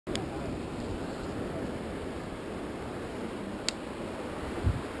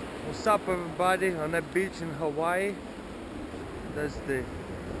What's up everybody on that beach in Hawaii? That's the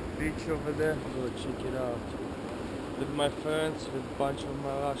beach over there. Go check it out. With my friends, with a bunch of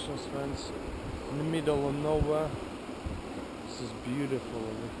my Russian friends in the middle of nowhere. This is beautiful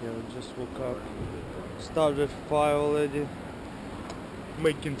over here. I just woke up. Started fire already.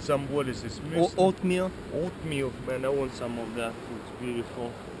 Making some, what is this? Oatmeal? Oatmeal, man, I want some of that. It's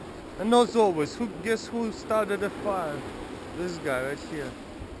beautiful. And as always, guess who started the fire? This guy right here.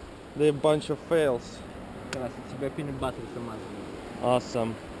 They're a bunch of fails.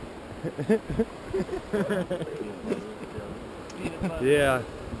 Awesome. Yeah,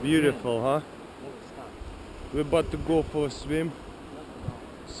 beautiful, huh? We're about to go for a swim.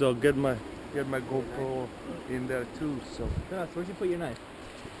 So get my GoPro in there too. So where'd you put your knife?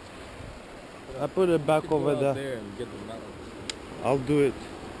 I put it back over there. And get the I'll do it.